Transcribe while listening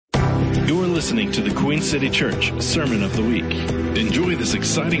You're listening to the Queen City Church Sermon of the Week. Enjoy this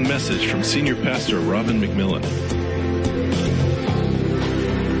exciting message from Senior Pastor Robin McMillan.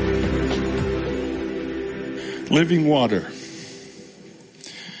 Living water.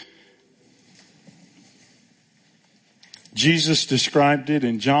 Jesus described it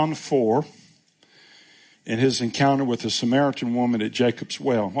in John 4 in his encounter with the Samaritan woman at Jacob's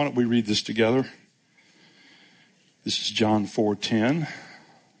well. Why don't we read this together? This is John 4:10.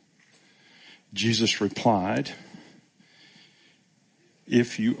 Jesus replied,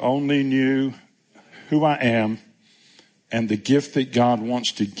 "If you only knew who I am and the gift that God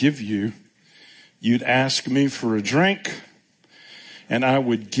wants to give you, you'd ask me for a drink and I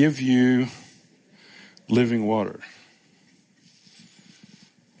would give you living water."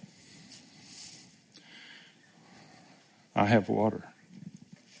 I have water.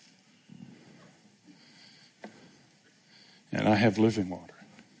 And I have living water.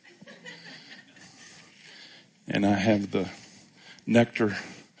 And I have the nectar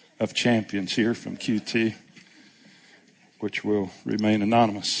of champions here from QT, which will remain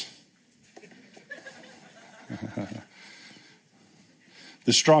anonymous.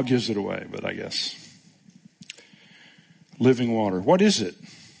 The straw gives it away, but I guess. Living water. What is it?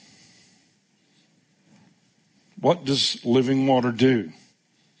 What does living water do?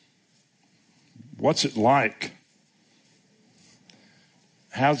 What's it like?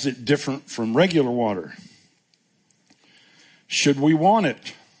 How's it different from regular water? Should we want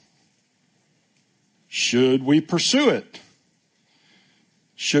it? Should we pursue it?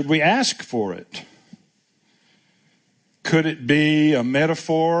 Should we ask for it? Could it be a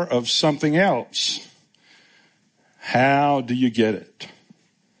metaphor of something else? How do you get it?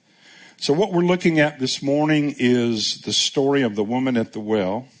 So what we're looking at this morning is the story of the woman at the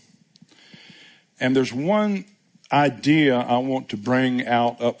well. And there's one idea I want to bring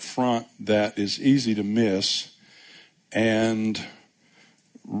out up front that is easy to miss and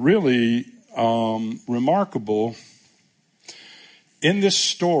really remarkable. In this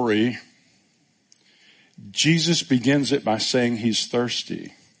story, Jesus begins it by saying he's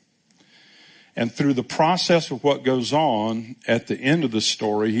thirsty. And through the process of what goes on at the end of the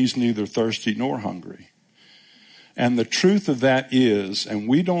story, he's neither thirsty nor hungry. And the truth of that is, and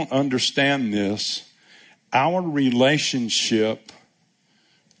we don't understand this, our relationship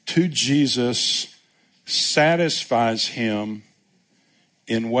to Jesus satisfies him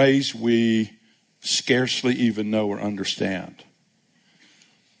in ways we scarcely even know or understand.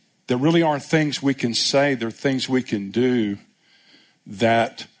 There really are things we can say, there are things we can do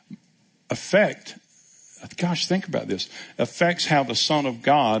that affect, gosh, think about this, affects how the Son of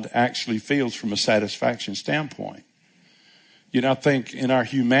God actually feels from a satisfaction standpoint. You know, I think in our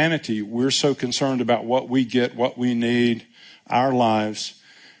humanity, we're so concerned about what we get, what we need, our lives.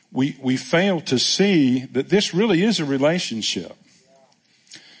 We fail to see that this really is a relationship.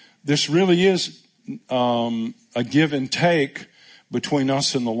 This really is a give and take between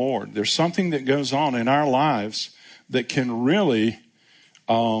us and the Lord. There's something that goes on in our lives that can really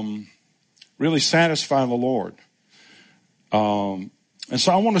satisfy the Lord. And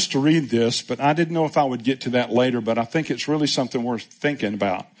so I want us to read this, but I didn't know if I would get to that later, but I think it's really something worth thinking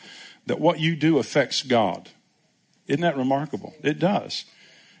about, that what you do affects God. Isn't that remarkable? It does.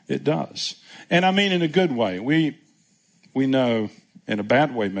 It does. And I mean in a good way. We know in a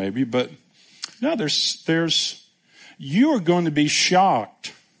bad way maybe, but no, you are going to be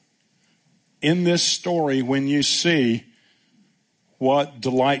shocked in this story when you see what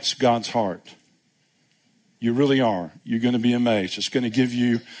delights God's heart. You really are. You're going to be amazed. It's going to give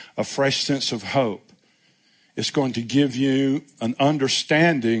you a fresh sense of hope. It's going to give you an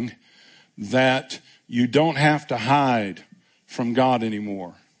understanding that you don't have to hide from God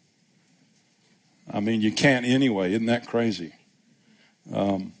anymore. I mean, you can't anyway. Isn't that crazy?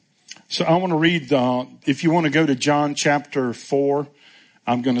 So I want to read, if you want to go to John chapter 4,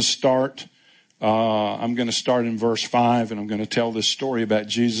 I'm going to start in verse 5, and I'm going to tell this story about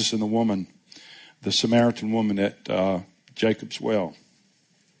Jesus and the woman, the Samaritan woman at Jacob's well.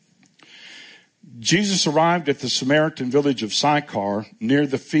 Jesus arrived at the Samaritan village of Sychar near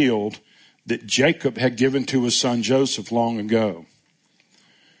the field that Jacob had given to his son Joseph long ago.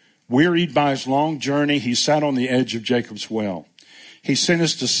 Wearied by his long journey, he sat on the edge of Jacob's well. He sent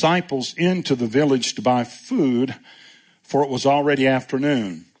his disciples into the village to buy food, for it was already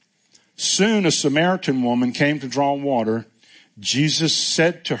afternoon. Soon a Samaritan woman came to draw water. Jesus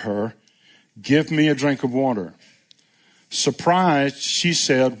said to her, "Give me a drink of water." Surprised, she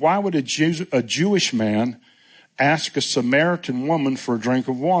said, "Why would a Jewish man ask a Samaritan woman for a drink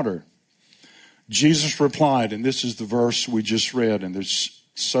of water?" Jesus replied, and this is the verse we just read, and there's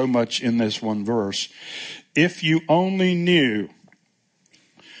so much in this one verse. If you only knew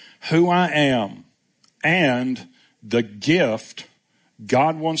who I am and the gift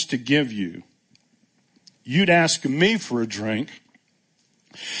God wants to give you, you'd ask me for a drink,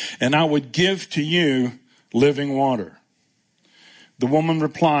 and I would give to you living water. The woman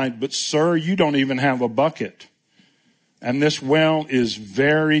replied, but sir, you don't even have a bucket, and this well is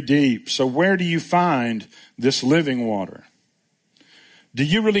very deep. So where do you find this living water? Do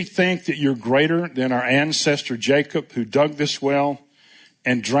you really think that you're greater than our ancestor Jacob, who dug this well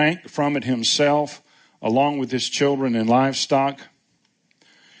and drank from it himself, along with his children and livestock?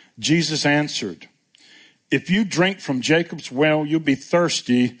 Jesus answered, if you drink from Jacob's well, you'll be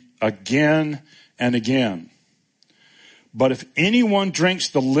thirsty again and again. But if anyone drinks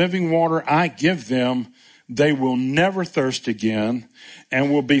the living water I give them, they will never thirst again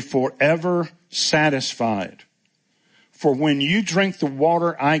and will be forever satisfied. For when you drink the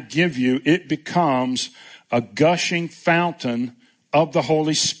water I give you, it becomes a gushing fountain of the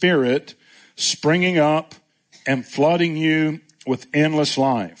Holy Spirit, springing up and flooding you with endless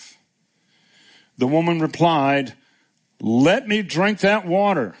life. The woman replied, let me drink that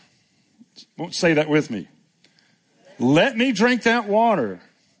water. Won't say that with me. Let me drink that water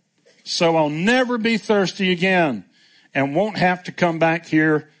so I'll never be thirsty again and won't have to come back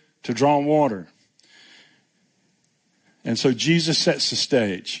here to draw water. And so Jesus sets the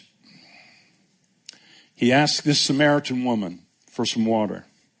stage. He asks this Samaritan woman for some water.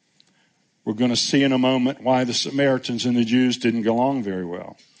 We're going to see in a moment why the Samaritans and the Jews didn't get along very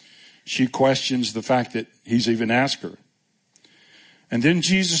well. She questions the fact that he's even asked her. And then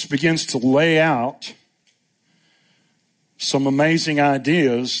Jesus begins to lay out some amazing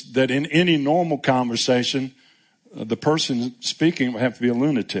ideas that in any normal conversation, the person speaking would have to be a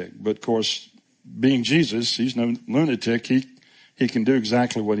lunatic. But of course, being Jesus, he's no lunatic. He can do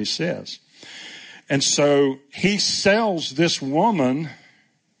exactly what he says. And so he sells this woman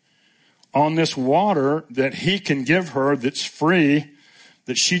on this water that he can give her that's free,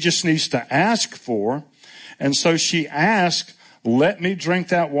 that she just needs to ask for. And so she asks, let me drink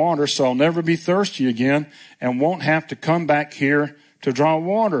that water so I'll never be thirsty again and won't have to come back here to draw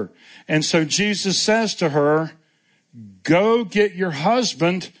water. And so Jesus says to her, go get your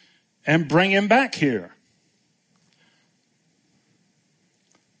husband and bring him back here.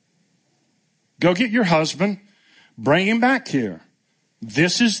 Go get your husband, bring him back here.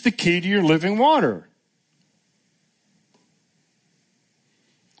 This is the key to your living water.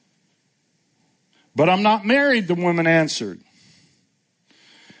 But I'm not married, the woman answered.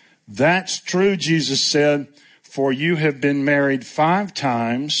 That's true, Jesus said, for you have been married 5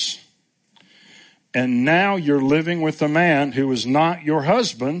 times, and now you're living with a man who is not your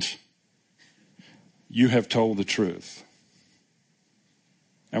husband. You have told the truth.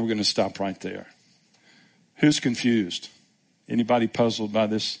 And we're going to stop right there. Who's confused? Anybody puzzled by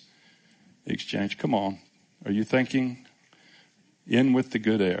this exchange? Come on. Are you thinking in with the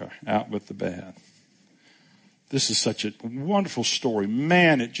good air, out with the bad? This is such a wonderful story.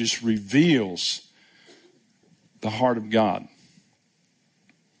 Man, it just reveals the heart of God.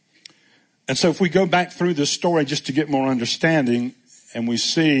 And so if we go back through this story just to get more understanding, and we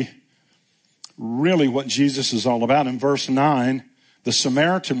see really what Jesus is all about. In verse 9, the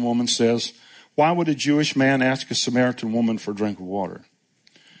Samaritan woman says, why would a Jewish man ask a Samaritan woman for a drink of water?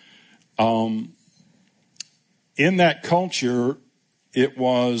 In that culture, it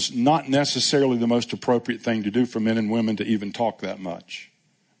was not necessarily the most appropriate thing to do for men and women to even talk that much.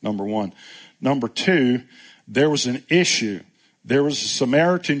 Number one. Number two, there was an issue. There was a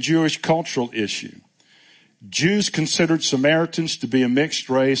Samaritan Jewish cultural issue. Jews considered Samaritans to be a mixed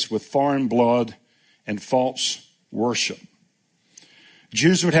race with foreign blood and false worship.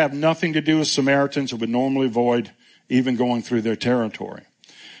 Jews would have nothing to do with Samaritans and would normally avoid even going through their territory.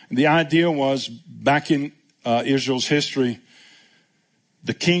 And the idea was, back in Israel's history,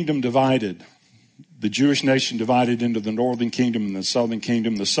 the kingdom divided. The Jewish nation divided into the northern kingdom and the southern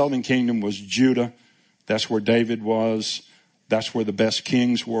kingdom. The southern kingdom was Judah. That's where David was. That's where the best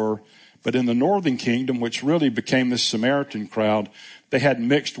kings were. But in the northern kingdom, which really became this Samaritan crowd, they had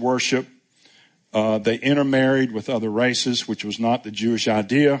mixed worship. They intermarried with other races, which was not the Jewish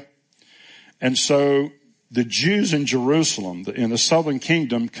idea. And so the Jews in Jerusalem, in the southern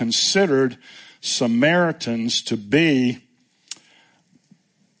kingdom, considered Samaritans to be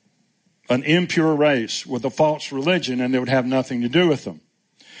an impure race with a false religion, and they would have nothing to do with them.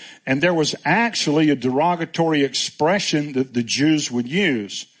 And there was actually a derogatory expression that the Jews would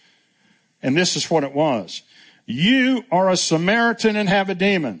use. And this is what it was. You are a Samaritan and have a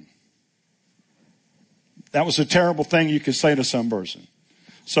demon. That was a terrible thing you could say to some person.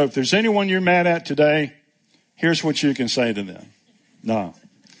 So if there's anyone you're mad at today, here's what you can say to them. No,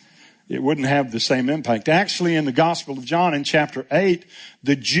 it wouldn't have the same impact. Actually, in the Gospel of John in chapter 8,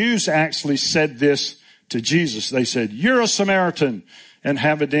 the Jews actually said this to Jesus. They said, "You're a Samaritan and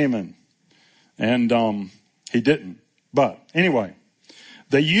have a demon." And he didn't. But anyway,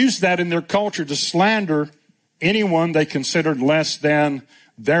 they used that in their culture to slander anyone they considered less than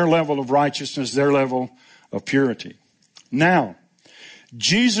their level of righteousness, their level of purity. Now,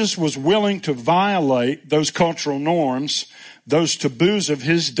 Jesus was willing to violate those cultural norms, those taboos of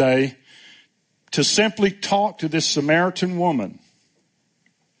his day, to simply talk to this Samaritan woman.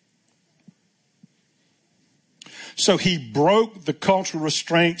 So he broke the cultural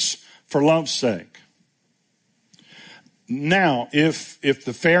restraints for love's sake. Now, if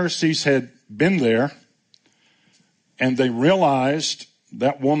the Pharisees had been there and they realized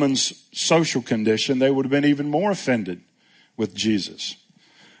that woman's social condition, they would have been even more offended with Jesus.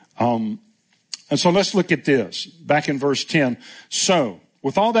 And so let's look at this. Back in verse 10. So,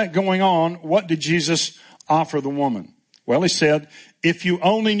 with all that going on, what did Jesus offer the woman? Well, he said, "If you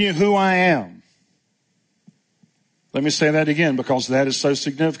only knew who I am." Let me say that again because that is so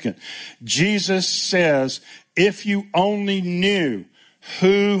significant. Jesus says, if you only knew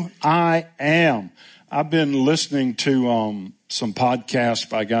who I am. I've been listening to some podcasts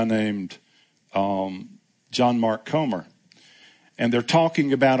by a guy named John Mark Comer. And they're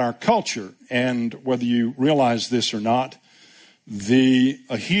talking about our culture. And whether you realize this or not,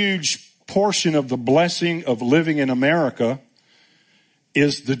 a huge portion of the blessing of living in America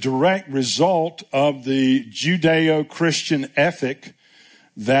is the direct result of the Judeo-Christian ethic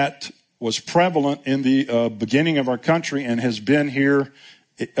that was prevalent in the beginning of our country and has been here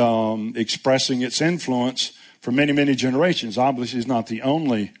expressing its influence for many, many generations. Obviously, it's not the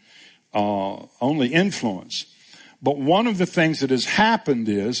only influence. But one of the things that has happened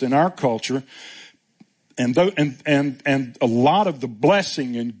is in our culture, and a lot of the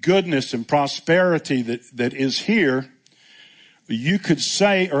blessing and goodness and prosperity that is here, you could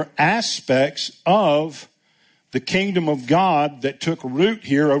say are aspects of the kingdom of God that took root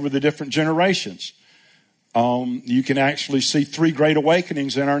here over the different generations. You can actually see 3 great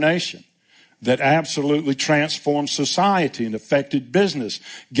awakenings in our nation that absolutely transformed society and affected business,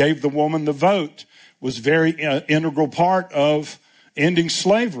 gave the woman the vote, was very integral part of ending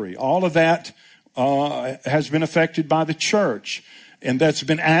slavery. All of that has been affected by the church. And that's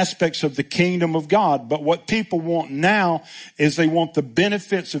been aspects of the kingdom of God. But what people want now is they want the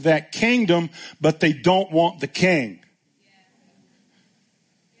benefits of that kingdom, but they don't want the king.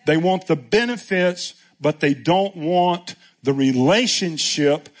 They want the benefits, but they don't want the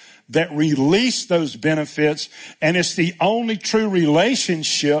relationship that released those benefits. And it's the only true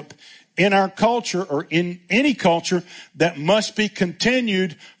relationship in our culture or in any culture that must be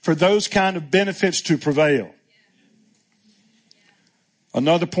continued for those kind of benefits to prevail.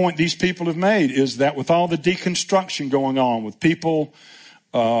 Another point these people have made is that with all the deconstruction going on, with people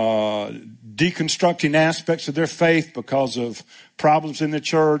deconstructing aspects of their faith because of problems in the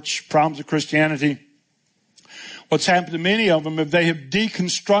church, problems of Christianity, what's happened to many of them is they have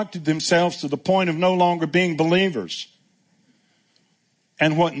deconstructed themselves to the point of no longer being believers.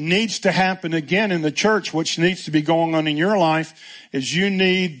 And what needs to happen again in the church, which needs to be going on in your life, is you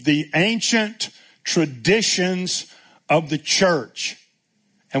need the ancient traditions of the church.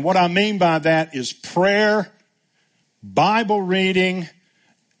 And what I mean by that is prayer, Bible reading,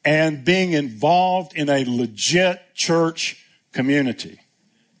 and being involved in a legit church community.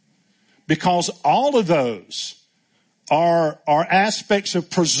 Because all of those are aspects of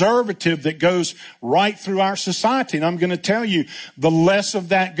preservative that goes right through our society. And I'm going to tell you, the less of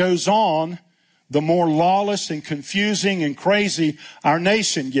that goes on, the more lawless and confusing and crazy our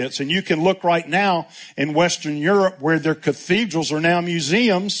nation gets. And you can look right now in Western Europe where their cathedrals are now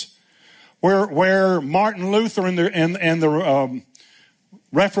museums, where Martin Luther and the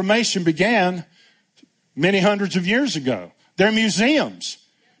Reformation began many hundreds of years ago. They're museums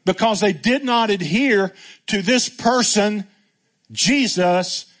because they did not adhere to this person,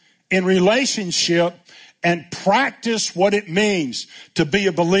 Jesus, in relationship and practice what it means to be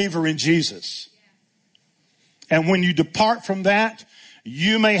a believer in Jesus. And when you depart from that,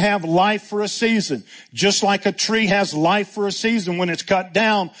 you may have life for a season, just like a tree has life for a season when it's cut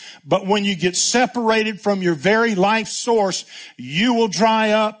down. But when you get separated from your very life source, you will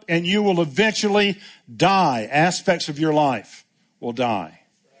dry up and you will eventually die. Aspects of your life will die.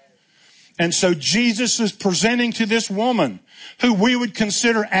 And so Jesus is presenting to this woman, who we would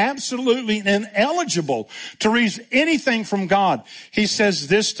consider absolutely ineligible to receive anything from God. He says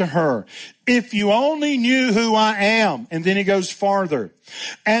this to her: if you only knew who I am. And then he goes farther.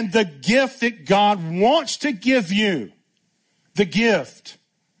 And the gift that God wants to give you, the gift.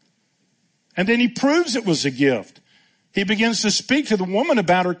 And then he proves it was a gift. He begins to speak to the woman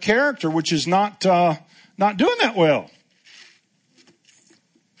about her character, which is not doing that well.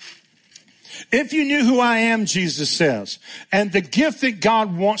 If you knew who I am, Jesus says, and the gift that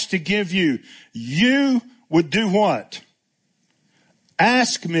God wants to give you, you would do what?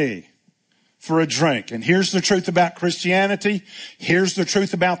 Ask me for a drink. And here's the truth about Christianity. Here's the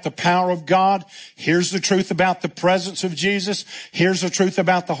truth about the power of God. Here's the truth about the presence of Jesus. Here's the truth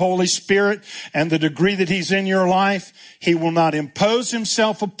about the Holy Spirit and the degree that he's in your life. He will not impose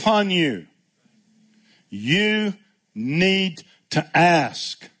himself upon you. You need to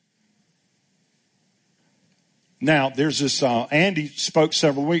ask. Now, there's this, Andy spoke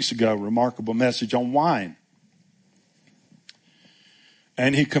several weeks ago, a remarkable message on wine.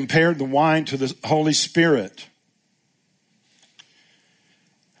 And he compared the wine to the Holy Spirit.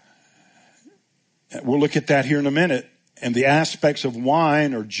 We'll look at that here in a minute. And the aspects of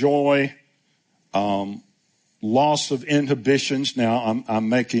wine are joy, loss of inhibitions. Now, I'm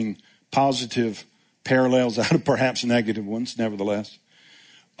making positive parallels out of perhaps negative ones, nevertheless.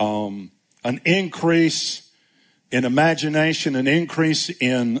 An increase in imagination, an increase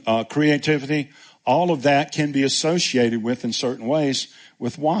in creativity. All of that can be associated with, in certain ways,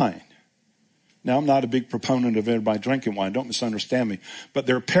 with wine. Now, I'm not a big proponent of everybody drinking wine. Don't misunderstand me. But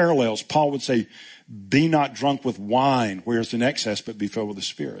there are parallels. Paul would say, be not drunk with wine, whereas in excess, but be filled with the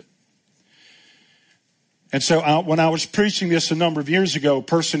Spirit. And so when I was preaching this a number of years ago, a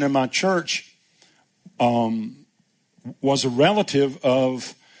person in my church was a relative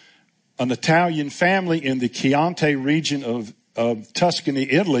of an Italian family in the Chianti region of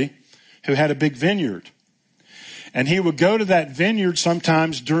Tuscany, Italy, who had a big vineyard. And he would go to that vineyard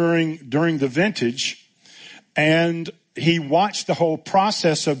sometimes during the vintage, and he watched the whole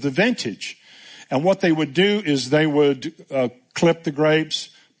process of the vintage. And what they would do is they would clip the grapes,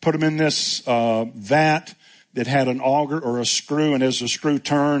 put them in this vat that had an auger or a screw, and as the screw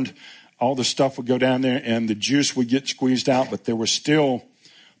turned, all the stuff would go down there and the juice would get squeezed out, but there was still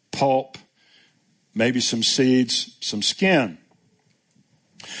pulp, maybe some seeds, some skin.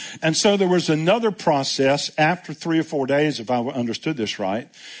 And so there was another process after 3 or 4 days, if I understood this right.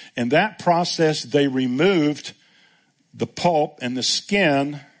 In that process, they removed the pulp and the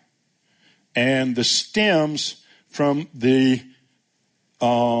skin and the stems from the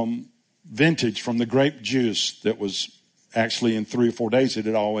vintage, from the grape juice that was actually in 3 or 4 days, it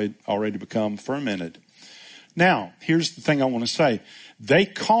had already become fermented. Now, here's the thing I want to say. They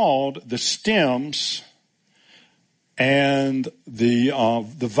called the stems and the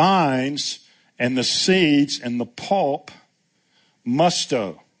vines and the seeds and the pulp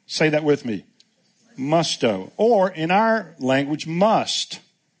musto. Say that with me. Musto. Or in our language, must.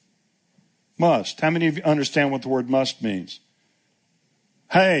 Must. How many of you understand what the word must means?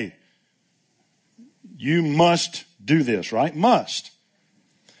 Hey, you must do this, right? Must.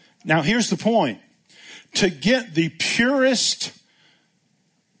 Now here's the point. To get the purest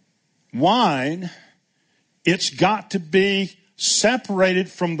wine, it's got to be separated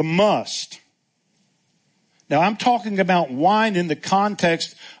from the must. Now, I'm talking about wine in the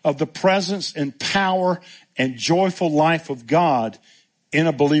context of the presence and power and joyful life of God in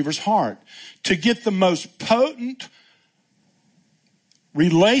a believer's heart. To get the most potent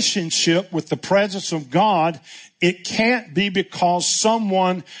relationship with the presence of God, it can't be because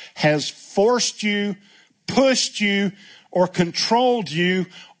someone has forced you, pushed you, or controlled you,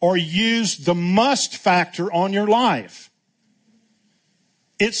 or used the must factor on your life.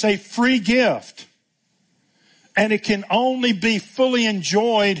 It's a free gift. And it can only be fully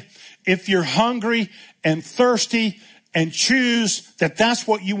enjoyed if you're hungry and thirsty and choose that that's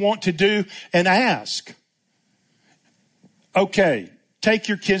what you want to do and ask. Okay, take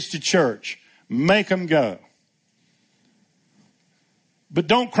your kids to church. Make them go. But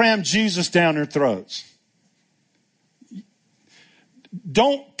don't cram Jesus down their throats.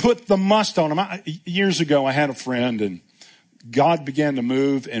 Don't put the must on them. Years ago, I had a friend, and God began to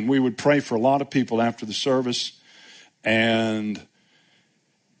move, and we would pray for a lot of people after the service. And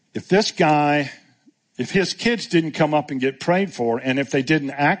if this guy, if his kids didn't come up and get prayed for, and if they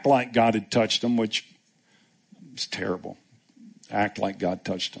didn't act like God had touched them, which is terrible, act like God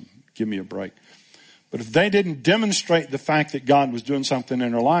touched them, give me a break. But if they didn't demonstrate the fact that God was doing something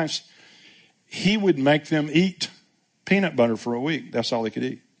in their lives, he would make them eat peanut butter for a week. That's all they could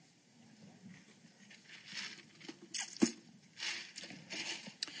eat.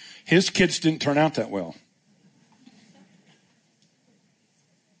 His kids didn't turn out that well.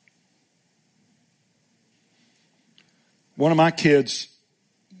 One of my kids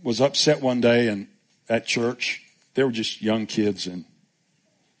was upset one day and at church. They were just young kids, and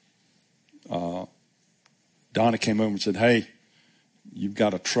Donna came over and said, "Hey, you've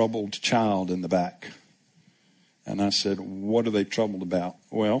got a troubled child in the back." And I said, "What are they troubled about?"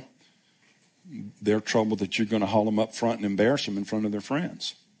 "Well, they're troubled that you're going to haul them up front and embarrass them in front of their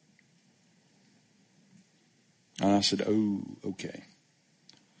friends." And I said, "Oh, okay."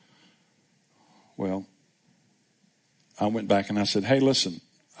 Well, I went back and I said, "Hey, listen,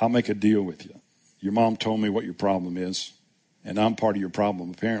 I'll make a deal with you. Your mom told me what your problem is, and I'm part of your problem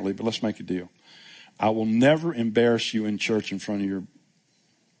apparently, but let's make a deal. I will never embarrass you in church in front of your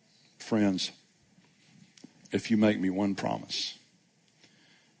friends if you make me one promise."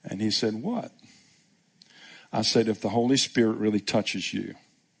 And he said, "What?" I said, "If the Holy Spirit really touches you,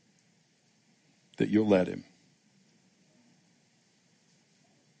 that you'll let him."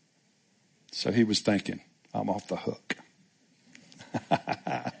 So he was thinking, I'm off the hook.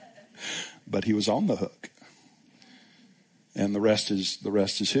 But he was on the hook. And the rest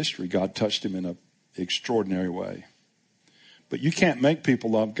is history. God touched him in an extraordinary way. But you can't make people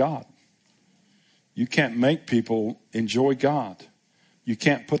love God. You can't make people enjoy God. You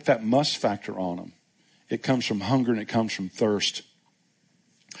can't put that must factor on them. It comes from hunger and it comes from thirst.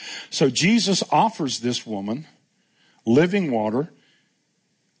 So Jesus offers this woman living water,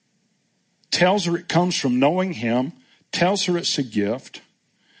 tells her it comes from knowing him, tells her it's a gift,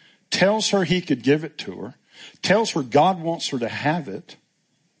 tells her he could give it to her, tells her God wants her to have it,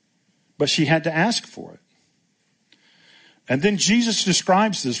 but she had to ask for it. And then Jesus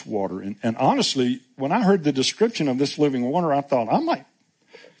describes this water. And honestly, when I heard the description of this living water, I thought, I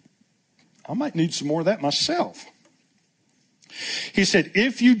might need some more of that myself. He said,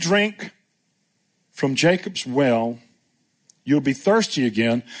 "If you drink from Jacob's well, you'll be thirsty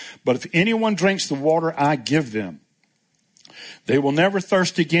again. But if anyone drinks the water I give them, they will never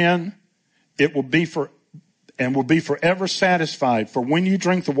thirst again. It will be forever satisfied. For when you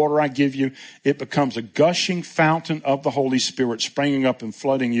drink the water I give you, it becomes a gushing fountain of the Holy Spirit, springing up and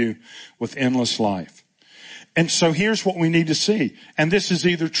flooding you with endless life." And so here's what we need to see. And this is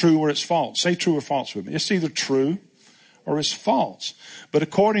either true or it's false. Say true or false with me. It's either true or it's false. But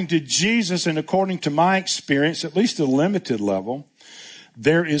according to Jesus and according to my experience, at least at a limited level,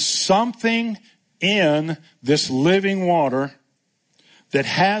 there is something in this living water that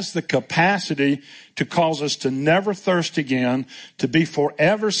has the capacity to cause us to never thirst again, to be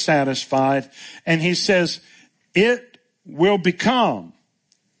forever satisfied. And he says, it will become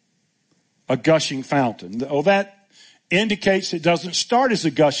a gushing fountain. Oh, that indicates it doesn't start as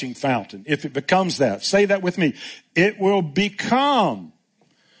a gushing fountain. If it becomes that, say that with me. It will become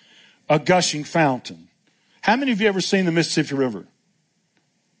a gushing fountain. How many of you ever seen the Mississippi River?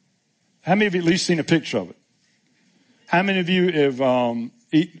 How many of you at least seen a picture of it? How many of you have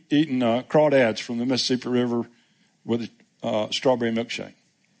eaten crawdads from the Mississippi River with a strawberry milkshake?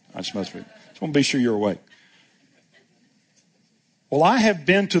 I just must want to be sure you're awake. Well, I have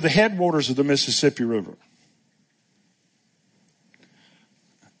been to the headwaters of the Mississippi River.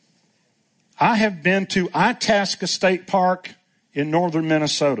 I have been to Itasca State Park in northern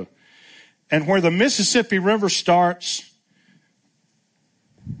Minnesota. And where the Mississippi River starts,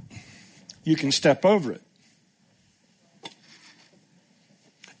 you can step over it.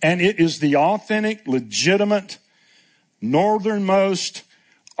 And it is the authentic, legitimate, northernmost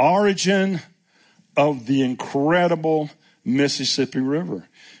origin of the incredible Mississippi River.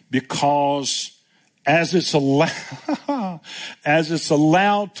 Because as it's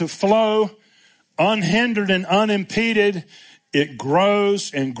allowed to flow unhindered and unimpeded, it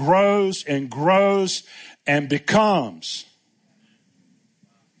grows and grows and grows and becomes.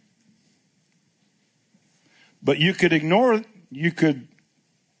 But you could ignore it. You could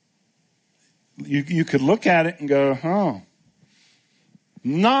look at it and go, oh,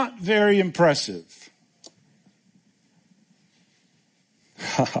 not very impressive.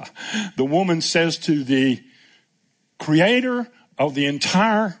 The woman says to the creator of the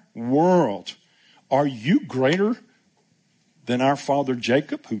entire world, "Are you greater than our father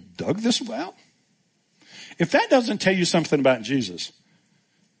Jacob who dug this well?" If that doesn't tell you something about Jesus,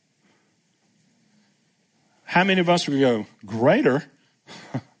 how many of us would go, greater?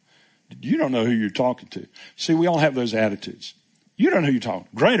 You don't know who you're talking to. See, we all have those attitudes. You don't know who you're talking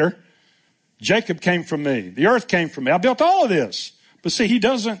to. Greater. Jacob came from me. The earth came from me. I built all of this. But see,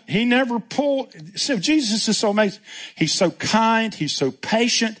 he never pulled. So Jesus is so amazing. He's so kind. He's so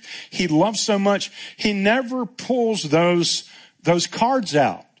patient. He loves so much. He never pulls those cards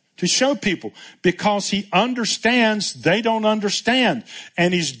out. To show people, because he understands they don't understand.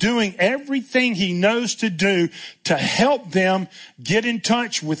 And he's doing everything he knows to do to help them get in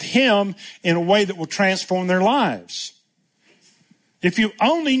touch with him in a way that will transform their lives. If you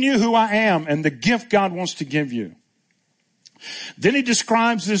only knew who I am and the gift God wants to give you. Then he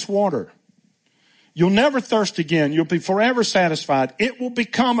describes this water. You'll never thirst again. You'll be forever satisfied. It will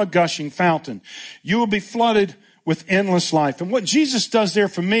become a gushing fountain. You will be flooded with endless life. And what Jesus does there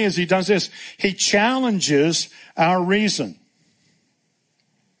for me is he does this. He challenges our reason.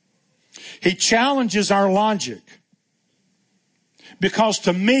 He challenges our logic. Because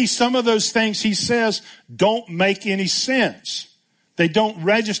to me, some of those things he says don't make any sense. They don't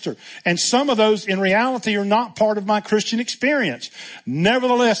register. And some of those in reality are not part of my Christian experience.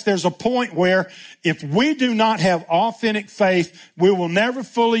 Nevertheless, there's a point where if we do not have authentic faith, we will never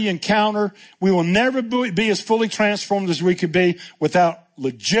fully encounter, we will never be as fully transformed as we could be without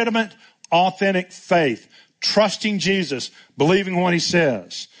legitimate, authentic faith. Trusting Jesus, believing what he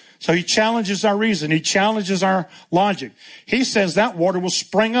says. So he challenges our reason. He challenges our logic. He says that water will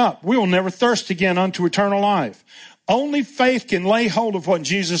spring up. We will never thirst again unto eternal life. Only faith can lay hold of what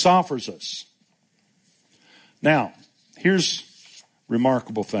Jesus offers us. Now, here's a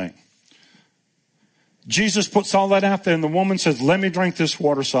remarkable thing. Jesus puts all that out there and the woman says, let me drink this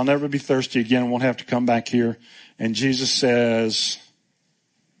water so I'll never be thirsty again and won't have to come back here. And Jesus says,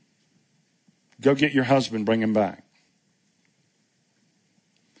 go get your husband, bring him back.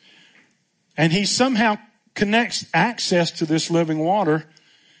 And he somehow connects access to this living water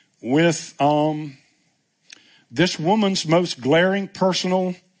with this woman's most glaring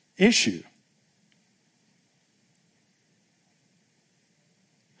personal issue.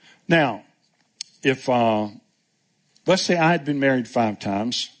 Now, if, let's say I had been married 5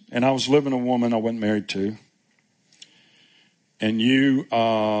 times and I was living a woman I wasn't married to, and you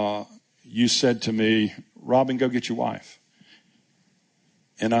said to me, Robin, go get your wife.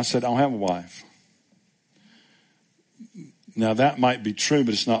 And I said, I don't have a wife. Now that might be true,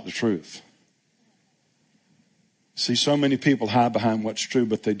 but it's not the truth. See, so many people hide behind what's true,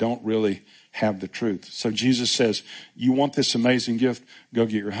 but they don't really have the truth. So Jesus says, you want this amazing gift? Go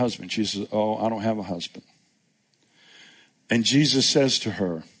get your husband. She says, oh, I don't have a husband. And Jesus says to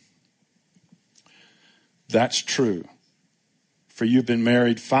her, that's true. For you've been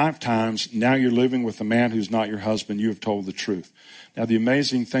married 5 times. Now you're living with a man who's not your husband. You have told the truth. Now, the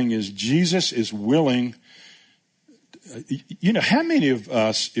amazing thing is Jesus is willing. You know, how many of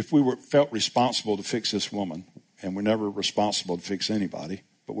us, if we felt responsible to fix this woman, and we're never responsible to fix anybody,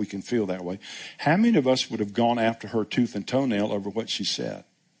 but we can feel that way. How many of us would have gone after her tooth and toenail over what she said?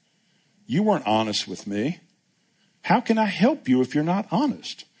 You weren't honest with me. How can I help you if you're not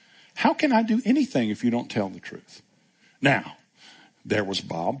honest? How can I do anything if you don't tell the truth? Now, there was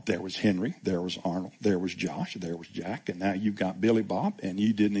Bob, there was Henry, there was Arnold, there was Josh, there was Jack, and now you've got Billy Bob, and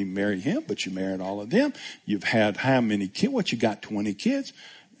you didn't even marry him, but you married all of them. You've had how many kids? What, you got 20 kids?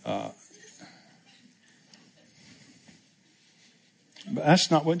 But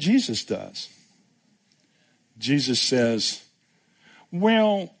that's not what Jesus does. Jesus says,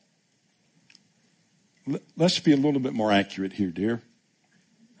 well, let's be a little bit more accurate here, dear.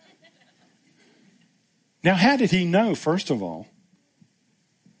 Now, how did he know, first of all?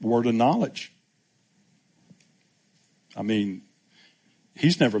 Word of knowledge. I mean,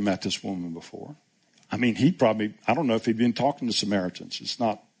 he's never met this woman before. I mean, I don't know if he'd been talking to Samaritans. It's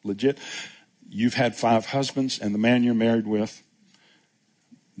not legit. You've had 5 husbands, and the man you're married with,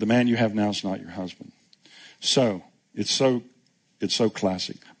 the man you have now is not your husband. So, it's so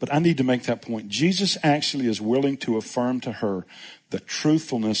classic. But I need to make that point. Jesus actually is willing to affirm to her the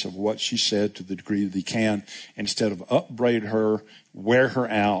truthfulness of what she said to the degree that he can, instead of upbraid her, wear her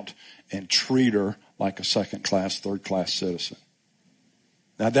out, and treat her like a second-class, third-class citizen.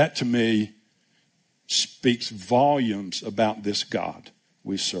 Now that to me speaks volumes about this God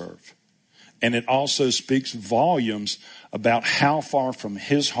we serve. And it also speaks volumes about how far from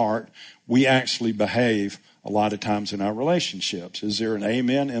his heart we actually behave a lot of times in our relationships. Is there an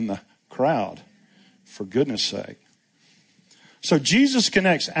amen in the crowd? For goodness sake. So Jesus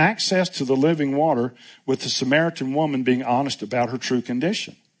connects access to the living water with the Samaritan woman being honest about her true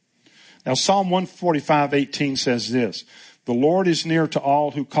condition. Now Psalm 145:18 says this, the Lord is near to all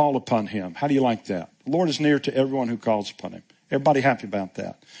who call upon him. How do you like that? The Lord is near to everyone who calls upon him. Everybody happy about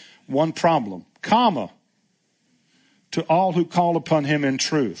that? One problem, comma, to all who call upon him in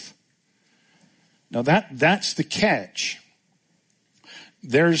truth. Now that's the catch.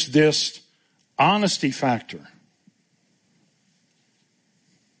 There's this honesty factor.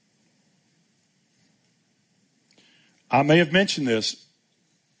 I may have mentioned this.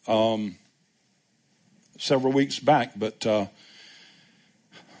 several weeks back, but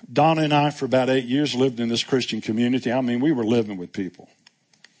Donna and I, for about 8 years, lived in this Christian community. I mean, we were living with people.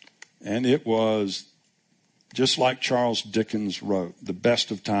 And it was just like Charles Dickens wrote, the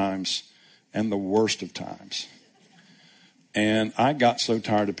best of times and the worst of times. And I got so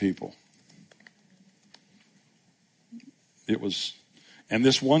tired of people. And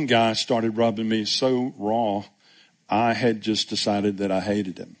this one guy started rubbing me so raw, I had just decided that I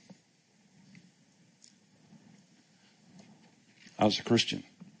hated him. I was a Christian,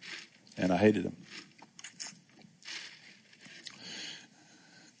 and I hated him.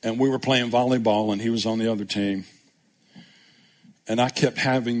 And we were playing volleyball, and he was on the other team. And I kept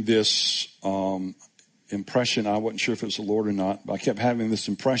having this impression, I wasn't sure if it was the Lord or not, but I kept having this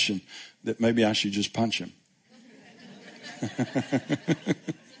impression that maybe I should just punch him.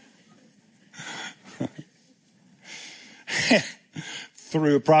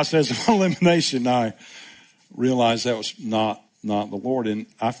 Through a process of elimination, I realized that was not the Lord, and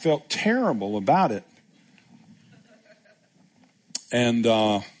I felt terrible about it. And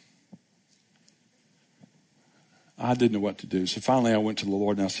I didn't know what to do. So finally I went to the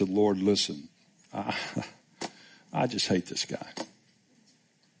Lord and I said, Lord, listen, I just hate this guy.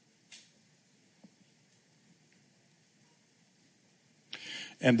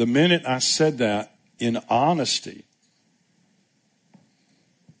 And the minute I said that in honesty,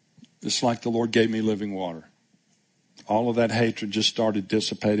 it's like the Lord gave me living water. All of that hatred just started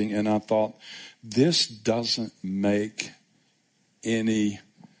dissipating, and I thought, this doesn't make any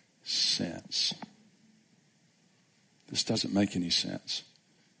sense. This doesn't make any sense.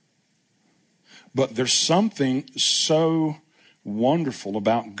 But there's something so wonderful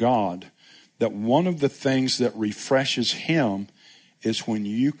about God that one of the things that refreshes him is when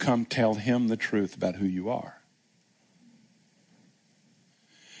you come tell him the truth about who you are.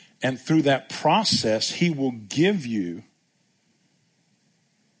 And through that process, he will give you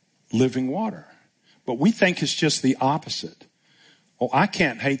living water. But we think it's just the opposite. Oh, I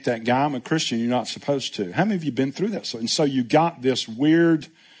can't hate that guy. I'm a Christian. You're not supposed to. How many of you been through that? And so you got this weird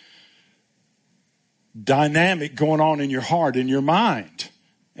dynamic going on in your heart, in your mind.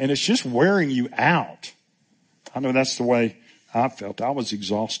 And it's just wearing you out. I know that's the way I felt. I was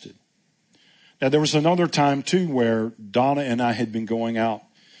exhausted. Now, there was another time, too, where Donna and I had been going out.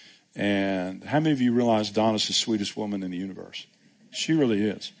 And how many of you realize Donna's the sweetest woman in the universe? She really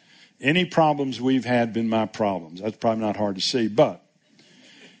is. Any problems we've had been my problems. That's probably not hard to see. But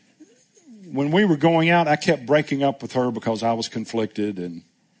when we were going out, I kept breaking up with her because I was conflicted and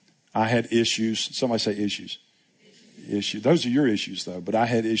I had issues. Somebody say issues. Issues. Those are your issues, though. But I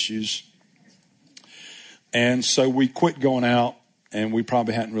had issues. And so we quit going out, and we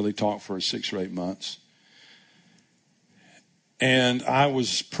probably hadn't really talked for 6 or 8 months. And I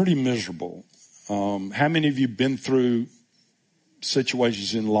was pretty miserable. How many of you been through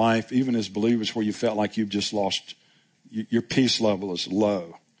situations in life, even as believers, where you felt like you've just lost, your peace level is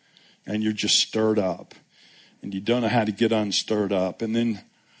low, and you're just stirred up, and you don't know how to get unstirred up. And then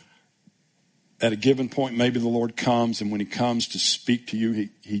at a given point, maybe the Lord comes, and when he comes to speak to you,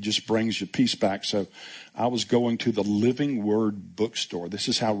 he just brings your peace back. So I was going to the Living Word bookstore. This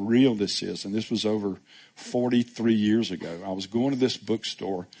is how real this is. And this was over 43 years ago. I was going to this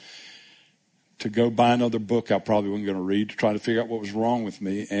bookstore to go buy another book I probably wasn't going to read, to try to figure out what was wrong with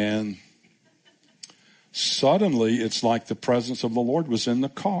me. And suddenly, it's like the presence of the Lord was in the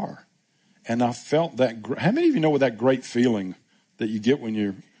car. And I felt that. How many of you know what that great feeling that you get when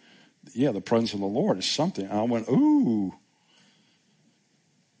you're, the presence of the Lord is something. I went, ooh.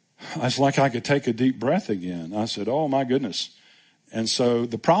 It's like I could take a deep breath again. I said, oh my goodness. And so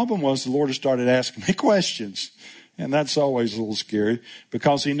the problem was the Lord had started asking me questions. And that's always a little scary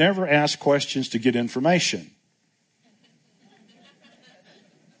because he never asked questions to get information.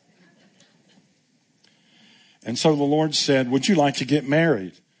 And so the Lord said, would you like to get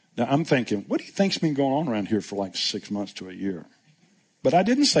married? Now I'm thinking, what do you think's been going on around here for like 6 months to a year? But I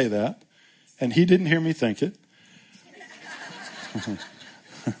didn't say that. And he didn't hear me think it.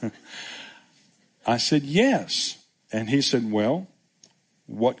 I said, yes. And he said, well,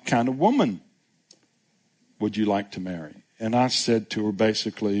 what kind of woman would you like to marry? And I said to her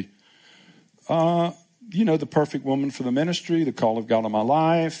basically, the perfect woman for the ministry, the call of God on my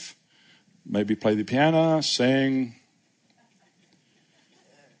life, maybe play the piano, sing.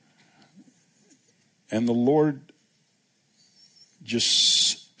 And the Lord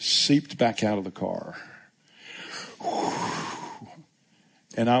just seeped back out of the car.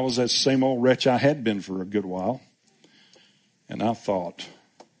 And I was that same old wretch I had been for a good while. And I thought,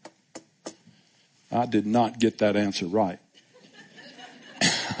 I did not get that answer right.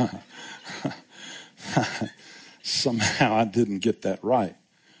 Somehow I didn't get that right.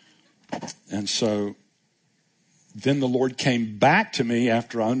 And so then the Lord came back to me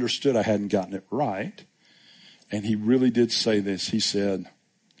after I understood I hadn't gotten it right. And he really did say this. He said,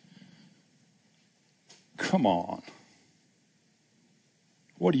 come on.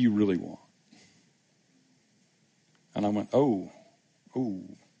 What do you really want? And I went, oh.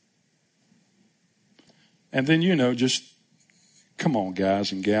 And then, just, come on,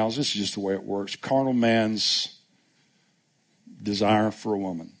 guys and gals. This is just the way it works. Carnal man's desire for a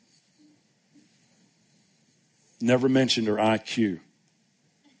woman. Never mentioned her IQ.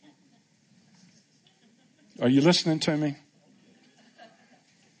 Are you listening to me?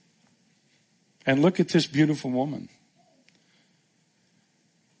 And look at this beautiful woman.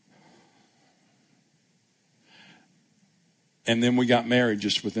 And then we got married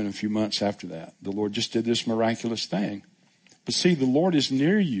just within a few months after that. The Lord just did this miraculous thing. But see, the Lord is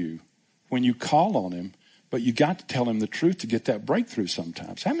near you when you call on him, but you got to tell him the truth to get that breakthrough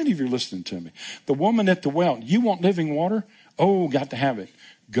sometimes. How many of you are listening to me? The woman at the well, you want living water? Oh, got to have it.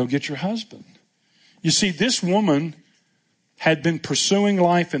 Go get your husband. You see, this woman had been pursuing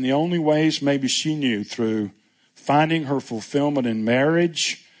life in the only ways maybe she knew, through finding her fulfillment in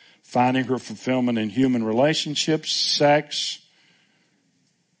marriage, finding her fulfillment in human relationships, sex,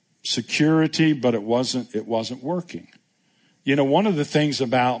 security, but it wasn't working. One of the things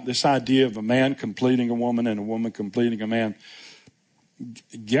about this idea of a man completing a woman and a woman completing a man,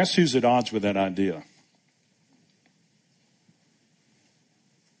 guess who's at odds with that idea?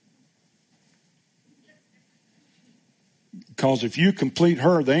 Because if you complete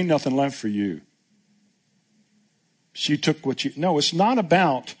her, there ain't nothing left for you. She took what you... No, it's not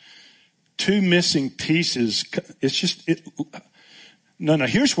about two missing pieces. It's just... No,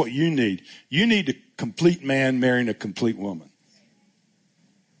 here's what you need. You need a complete man marrying a complete woman,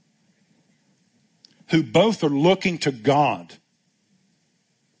 who both are looking to God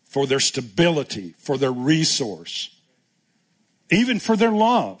for their stability, for their resource, even for their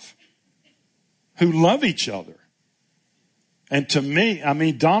love, who love each other. And to me,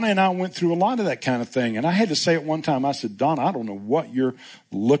 Donna and I went through a lot of that kind of thing. And I had to say at one time, I said, Donna, I don't know what you're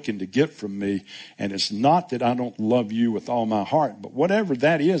looking to get from me. And it's not that I don't love you with all my heart, but whatever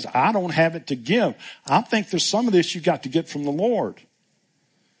that is, I don't have it to give. I think there's some of this you got to get from the Lord.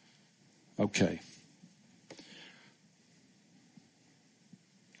 Okay.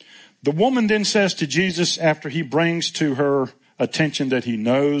 The woman then says to Jesus, after he brings to her attention that he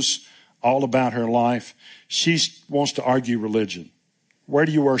knows all about her life, she wants to argue religion. Where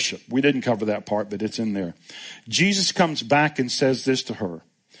do you worship? We didn't cover that part, but it's in there. Jesus comes back and says this to her.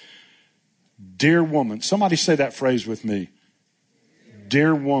 Dear woman. Somebody say that phrase with me.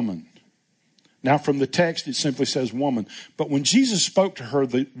 Dear woman. Now from the text, it simply says woman. But when Jesus spoke to her,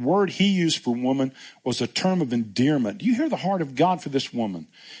 the word he used for woman was a term of endearment. Do you hear the heart of God for this woman?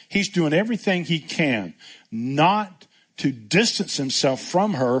 He's doing everything he can, not to distance himself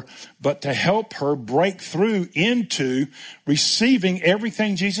from her, but to help her break through into receiving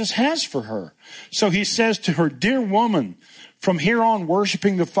everything Jesus has for her. So he says to her, dear woman, from here on,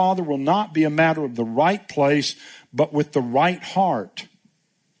 worshiping the Father will not be a matter of the right place, but with the right heart.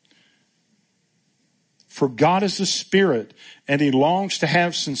 For God is the Spirit, and he longs to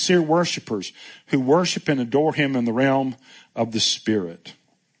have sincere worshipers who worship and adore him in the realm of the Spirit.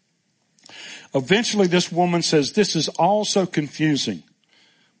 Eventually, this woman says, this is all so confusing,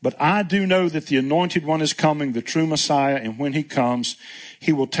 but I do know that the Anointed One is coming, the true Messiah, and when he comes,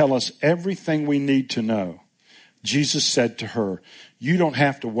 he will tell us everything we need to know. Jesus said to her, you don't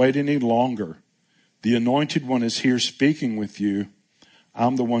have to wait any longer. The Anointed One is here speaking with you.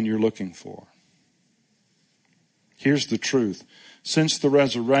 I'm the one you're looking for. Here's the truth. Since the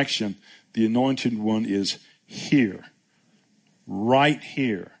resurrection, the Anointed One is here, right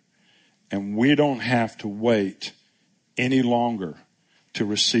here. And we don't have to wait any longer to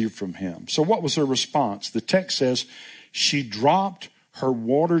receive from him. So what was her response? The text says she dropped her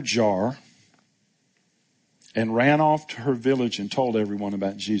water jar and ran off to her village and told everyone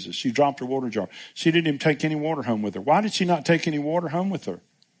about Jesus. She dropped her water jar. She didn't even take any water home with her. Why did she not take any water home with her?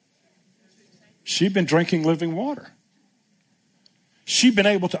 She'd been drinking living water. She'd been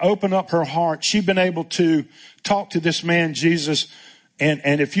able to open up her heart. She'd been able to talk to this man, Jesus.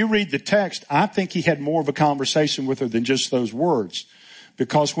 And if you read the text, I think he had more of a conversation with her than just those words.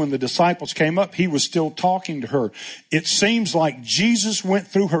 Because when the disciples came up, he was still talking to her. It seems like Jesus went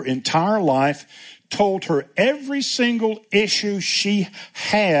through her entire life, told her every single issue she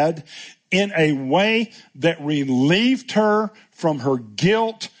had in a way that relieved her from her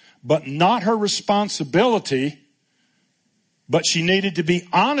guilt, but not her responsibility, But she needed to be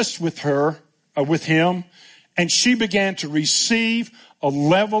honest with him, and she began to receive a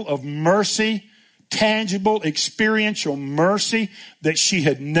level of mercy, tangible, experiential mercy that she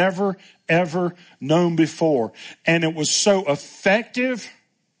had never, ever known before. And it was so effective.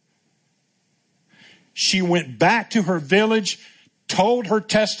 She went back to her village, told her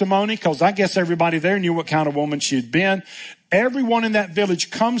testimony, because I guess everybody there knew what kind of woman she had been. Everyone in that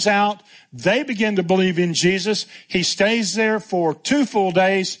village comes out. They begin to believe in Jesus. He stays there for 2 full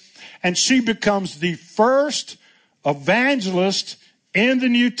days, and she becomes the first evangelist in the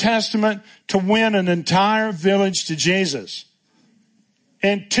New Testament to win an entire village to Jesus.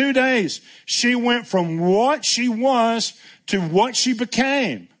 In 2 days, she went from what she was to what she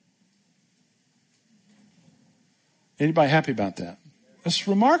became. Anybody happy about that? That's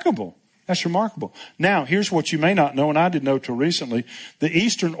remarkable. That's remarkable. Now, here's what you may not know, and I didn't know till recently. The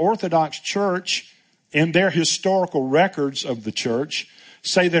Eastern Orthodox Church, in their historical records of the church,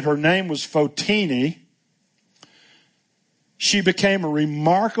 say that her name was Fotini. She became a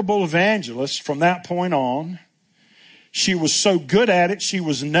remarkable evangelist from that point on. She was so good at it, she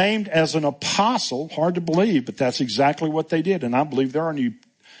was named as an apostle. Hard to believe, but that's exactly what they did. And I believe there are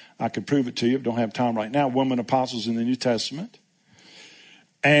I could prove it to you, but don't have time right now, women apostles in the New Testament.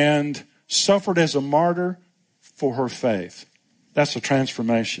 And suffered as a martyr for her faith. That's a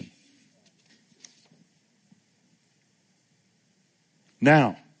transformation.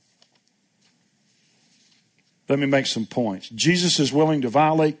 Now, let me make some points. Jesus is willing to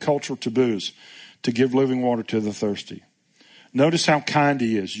violate cultural taboos to give living water to the thirsty. Notice how kind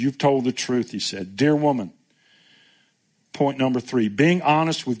he is. You've told the truth, he said. Dear woman, point number 3, being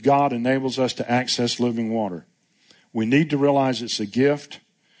honest with God enables us to access living water. We need to realize it's a gift.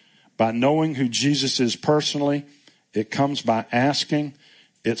 By knowing who Jesus is personally, it comes by asking.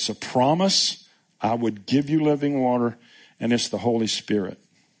 It's a promise. I would give you living water, and it's the Holy Spirit.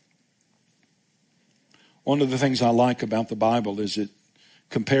 One of the things I like about the Bible is it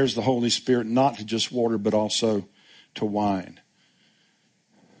compares the Holy Spirit not to just water, but also to wine.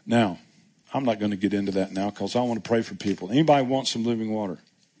 Now, I'm not going to get into that now because I want to pray for people. Anybody want some living water?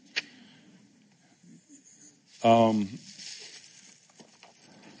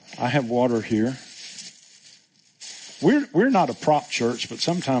 I have water here. We're not a prop church, but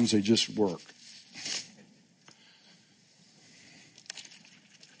sometimes they just work.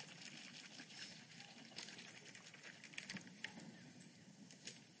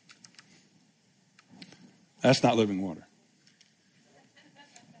 That's not living water.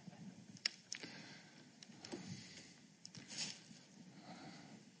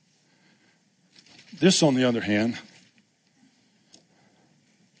 This, on the other hand,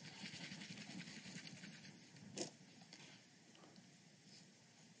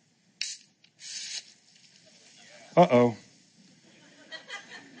 uh-oh.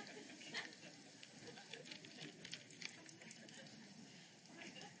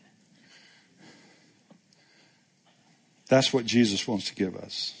 That's what Jesus wants to give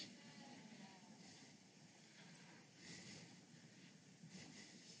us.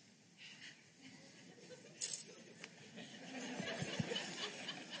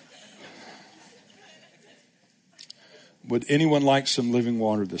 Would anyone like some living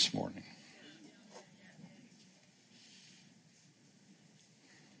water this morning?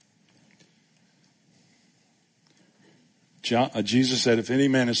 Jesus said, if any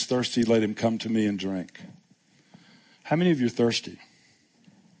man is thirsty, let him come to me and drink. How many of you are thirsty?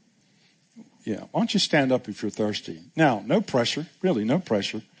 Yeah. Why don't you stand up if you're thirsty? Now, no pressure, really, no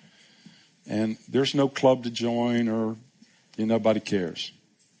pressure. And there's no club to join or nobody cares.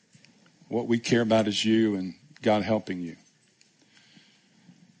 What we care about is you and God helping you.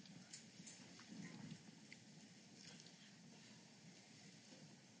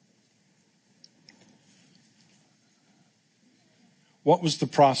 What was the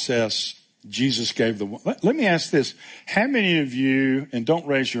process Jesus gave the... Let me ask this. How many of you, and don't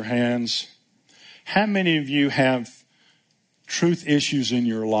raise your hands, how many of you have truth issues in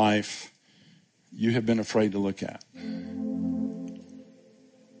your life you have been afraid to look at?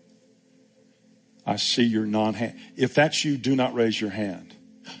 I see your non-hand. If that's you, do not raise your hand.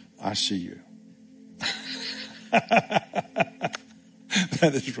 I see you.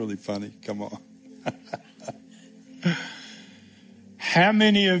 That is really funny. Come on. How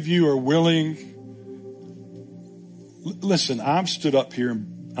many of you are willing? Listen, I've stood up here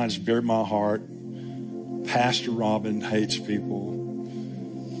and I just bared my heart. Pastor Robin hates people.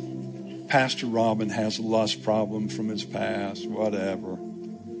 Pastor Robin has a lust problem from his past, whatever.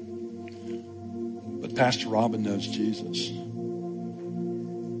 But Pastor Robin knows Jesus.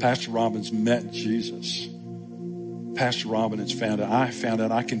 Pastor Robin's met Jesus. Pastor Robin has found out, I found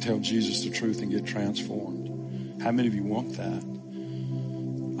out I can tell Jesus the truth and get transformed. How many of you want that?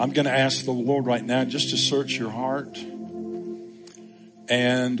 I'm going to ask the Lord right now just to search your heart.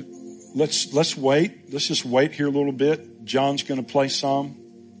 And let's wait. Let's just wait here a little bit. John's going to play some.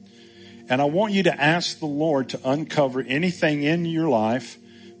 And I want you to ask the Lord to uncover anything in your life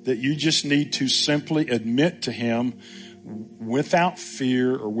that you just need to simply admit to him without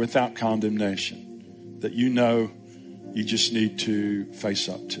fear or without condemnation, that you know you just need to face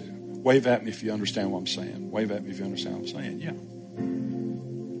up to. Wave at me if you understand what I'm saying. Wave at me if you understand what I'm saying. Yeah.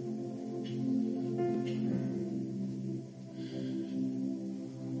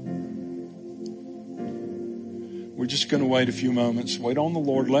 We're just going to wait a few moments. Wait on the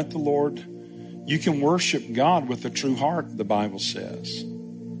Lord. Let the Lord. You can worship God with a true heart, the Bible says.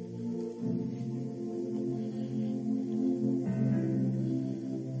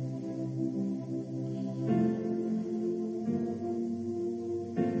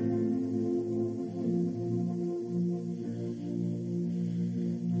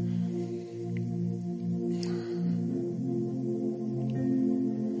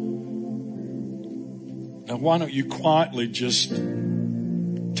 Now, why don't you quietly just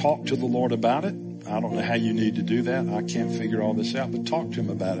talk to the Lord about it? I don't know how you need to do that. I can't figure all this out, but talk to him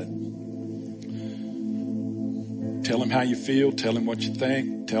about it. Tell him how you feel. Tell him what you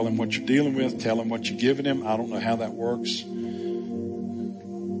think. Tell him what you're dealing with. Tell him what you're giving him. I don't know how that works.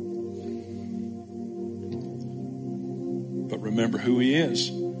 But remember who he is.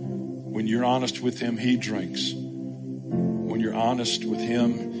 When you're honest with him, he drinks. When you're honest with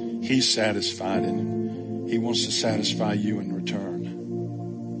him, he's satisfied, and he wants to satisfy you in return.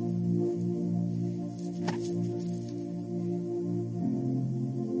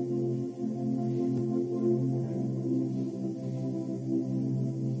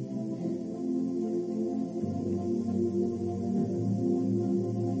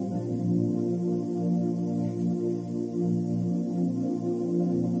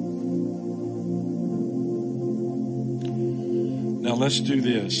 Now let's do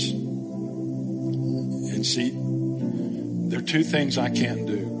this. And see, there are two things I can't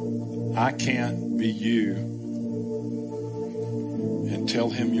do. I can't be you and tell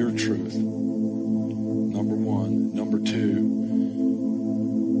him your truth. Number one. Number two,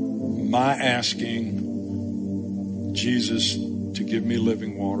 my asking Jesus to give me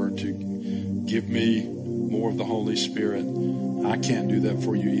living water, to give me more of the Holy Spirit, I can't do that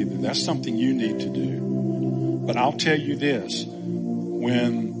for you either. That's something you need to do. But I'll tell you this,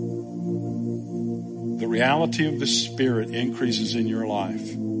 when the reality of the Spirit increases in your life,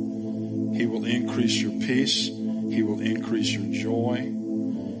 he will increase your peace. He will increase your joy.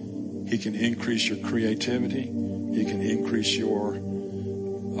 He can increase your creativity. He can increase your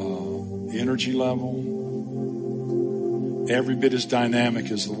energy level. Every bit as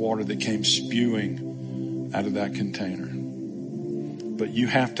dynamic as the water that came spewing out of that container. But you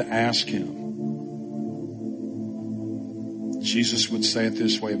have to ask him. Jesus would say it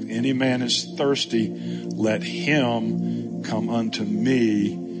this way: if any man is thirsty, let him come unto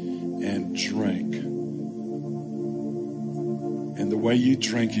me and drink. And the way you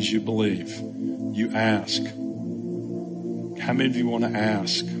drink is you believe. You ask. How many of you want to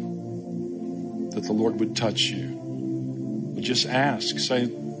ask that the Lord would touch you? Well, just ask. Say,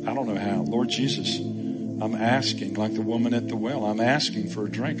 I don't know how. Lord Jesus, I'm asking, like the woman at the well. I'm asking for a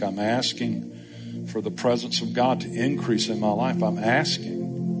drink. I'm asking for the presence of God to increase in my life. I'm asking.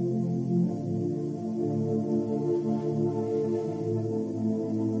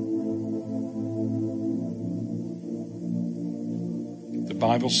 The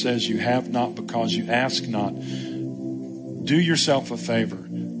Bible says you have not because you ask not. Do yourself a favor.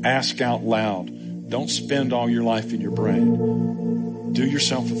 Ask out loud. Don't spend all your life in your brain. Do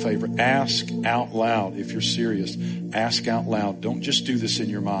yourself a favor. Ask out loud. If you're serious, ask out loud. Don't just do this in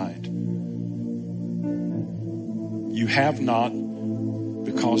your mind. You have not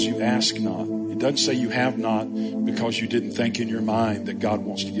because you ask not. It doesn't say you have not because you didn't think in your mind that God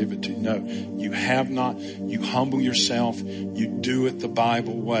wants to give it to you. No, you have not. You humble yourself. You do it the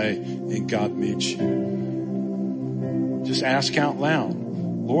Bible way, and God meets you. Just ask out loud.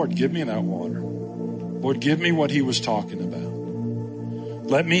 Lord, give me that water. Lord, give me what he was talking about.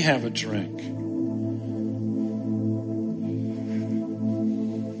 Let me have a drink.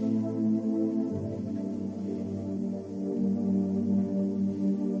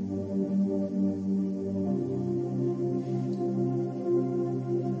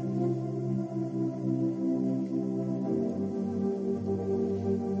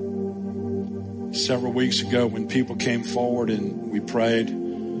 Several weeks ago when people came forward and we prayed,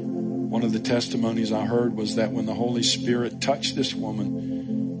 One of the testimonies I heard was that when the Holy Spirit touched this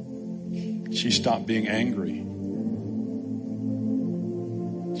woman, she stopped being angry.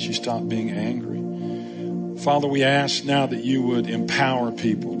 She stopped being angry. Father, we ask now that you would empower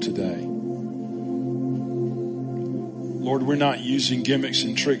people today. Lord, we're not using gimmicks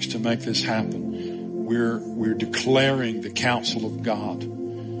and tricks to make this happen. We're declaring the counsel of God.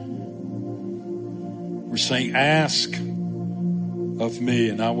 We're saying, ask of me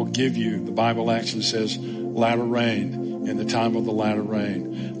and I will give you. The Bible actually says latter rain in the time of the latter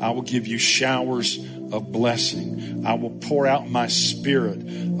rain. I will give you showers of blessing. I will pour out my spirit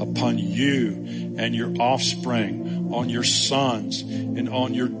upon you and your offspring, on your sons and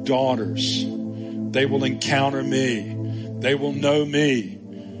on your daughters. They will encounter me. They will know me.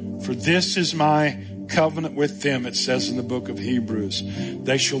 For this is my covenant with them, it says in the book of Hebrews.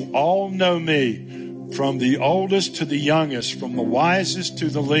 They shall all know me, from the oldest to the youngest, from the wisest to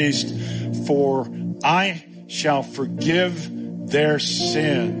the least, for I shall forgive their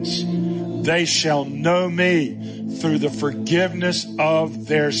sins. They shall know me through the forgiveness of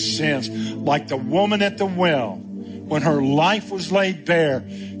their sins. Like the woman at the well, when her life was laid bare,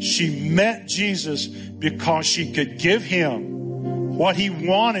 she met Jesus because she could give him what he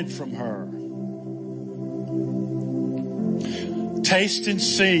wanted from her. Taste and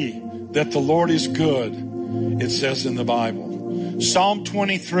see that the Lord is good, it says in the Bible. Psalm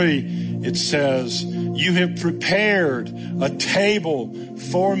 23, it says, you have prepared a table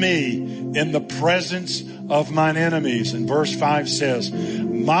for me in the presence of mine enemies. And verse 5 says,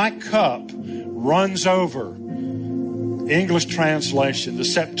 my cup runs over. English translation, the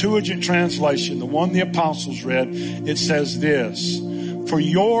Septuagint translation, the one the apostles read, it says this, for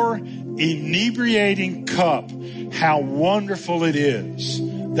your inebriating cup, how wonderful it is.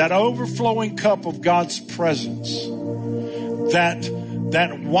 That overflowing cup of God's presence,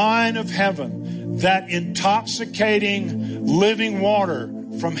 that wine of heaven, that intoxicating living water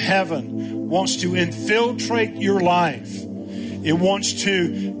from heaven wants to infiltrate your life. It wants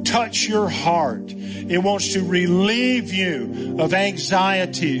to touch your heart. It wants to relieve you of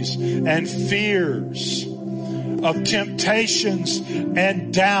anxieties and fears, of temptations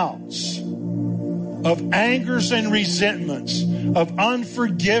and doubts, of angers and resentments, of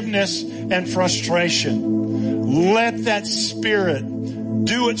unforgiveness and frustration. Let that Spirit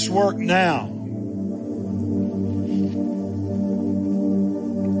do its work now.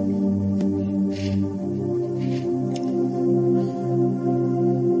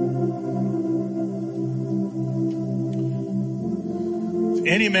 If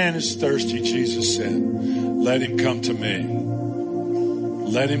any man is thirsty, Jesus said, let him come to me.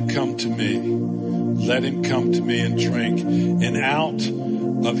 Let him come to me. Let him come to me and drink. And out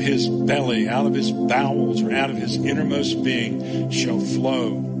of his belly, out of his bowels, or out of his innermost being shall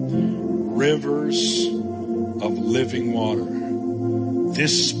flow rivers of living water.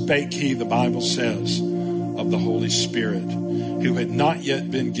 This spake he, the Bible says, of the Holy Spirit, who had not yet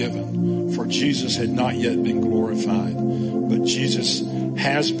been given, for Jesus had not yet been glorified. But Jesus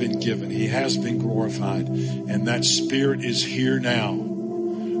has been given. He has been glorified. And that Spirit is here now,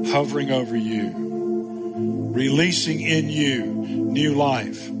 hovering over you, releasing in you new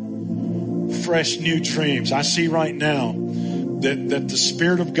life, fresh new dreams. I see right now that the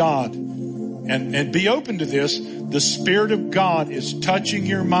Spirit of God, and be open to this, the Spirit of God is touching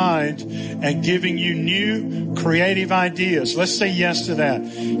your mind and giving you new creative ideas. Let's say yes to that.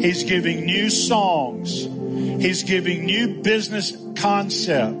 He's giving new songs. He's giving new business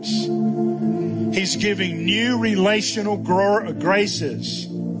concepts. He's giving new relational graces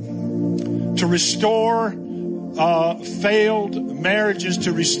to restore failed marriages,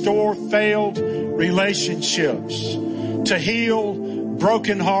 to restore failed relationships, to heal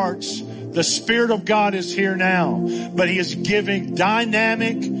broken hearts. The Spirit of God is here now, but He is giving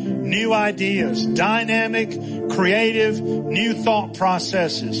dynamic new ideas, dynamic, creative, new thought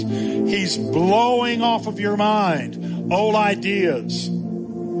processes. He's blowing off of your mind old ideas,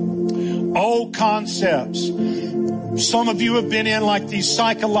 old concepts. Some of you have been in like these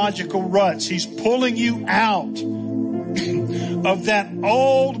psychological ruts. He's pulling you out of that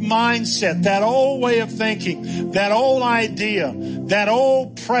old mindset, that old way of thinking, that old idea, that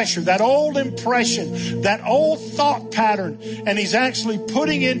old pressure, that old impression, that old thought pattern. And He's actually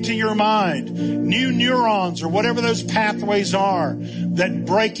putting into your mind new neurons or whatever those pathways are that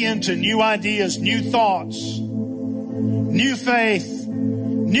break into new ideas, new thoughts, new faith,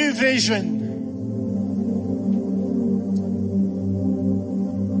 new vision.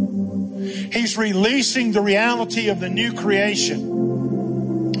 He's releasing the reality of the new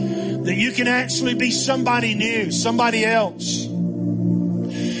creation. That you can actually be somebody new, somebody else.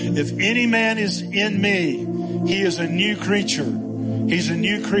 If any man is in me, he is a new creature. He's a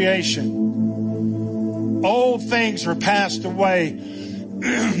new creation. Old things are passed away.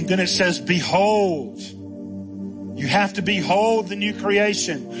 Then it says, behold. You have to behold the new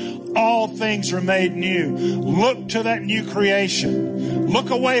creation. All things are made new. Look to that new creation. Look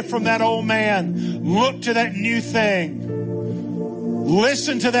away from that old man. Look to that new thing.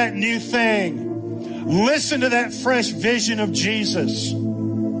 Listen to that new thing. Listen to that fresh vision of Jesus.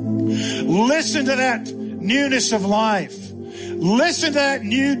 Listen to that newness of life. Listen to that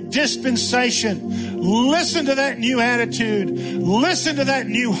new dispensation. Listen to that new attitude. Listen to that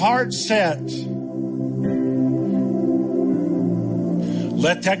new heart set.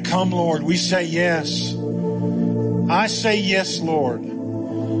 Let that come, Lord. We say yes. I say yes, Lord.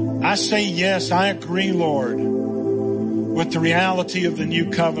 I say yes. I agree, Lord, with the reality of the new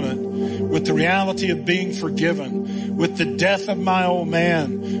covenant, with the reality of being forgiven, with the death of my old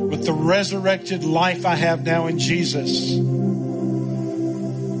man, with the resurrected life I have now in Jesus.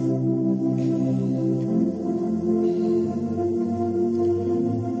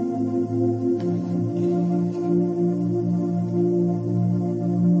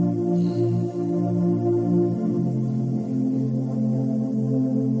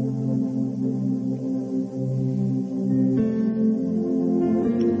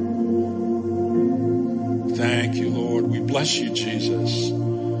 Bless you, Jesus.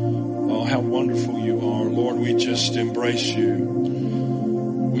 Oh, how wonderful you are. Lord, we just embrace you.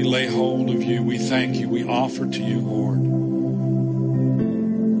 We lay hold of you. We thank you. We offer to you, Lord,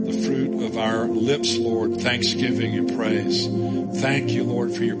 the fruit of our lips, Lord, thanksgiving and praise. Thank you,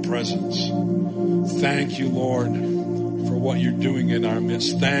 Lord, for your presence. Thank you, Lord, for what you're doing in our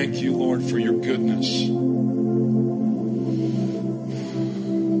midst. Thank you, Lord, for your goodness.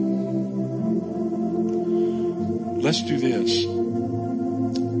 Let's do this.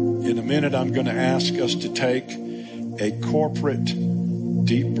 In a minute, I'm going to ask us to take a corporate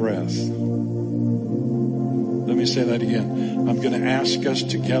deep breath. Let me say that again. I'm going to ask us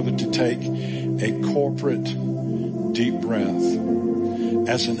together to take a corporate deep breath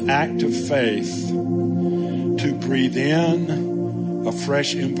as an act of faith to breathe in a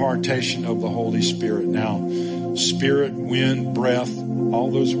fresh impartation of the Holy Spirit. Now, spirit, wind, breath, all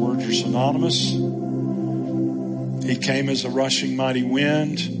those words are synonymous. He came as a rushing mighty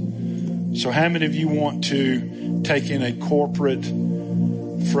wind. So how many of you want to take in a corporate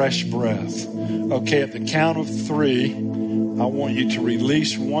fresh breath? Okay, at the count of 3, I want you to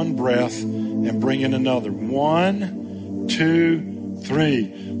release one breath and bring in another. 1, 2, 3.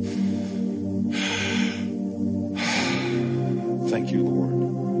 Thank you, Lord.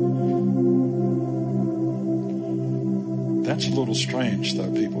 That's a little strange,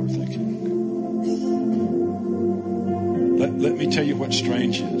 though, people are thinking. Let me tell you what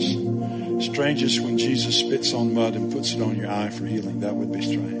strange is. Strange is when Jesus spits on mud and puts it on your eye for healing. That would be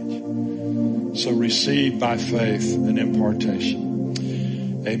strange. So receive by faith an impartation.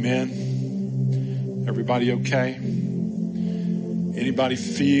 Amen. Everybody okay? Anybody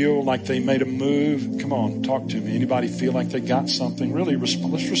feel like they made a move? Come on, talk to me. Anybody feel like they got something? Really, let's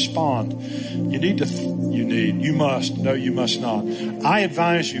respond. You must. No, you must not. I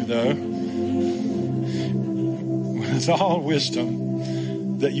advise you, though, with all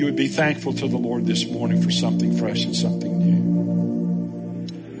wisdom, that you would be thankful to the Lord this morning for something fresh and something new.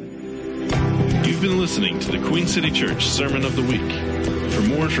 You've been listening to the Queen City Church Sermon of the Week. For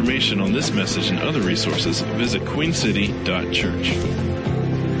more information on this message and other resources, visit queencity.church.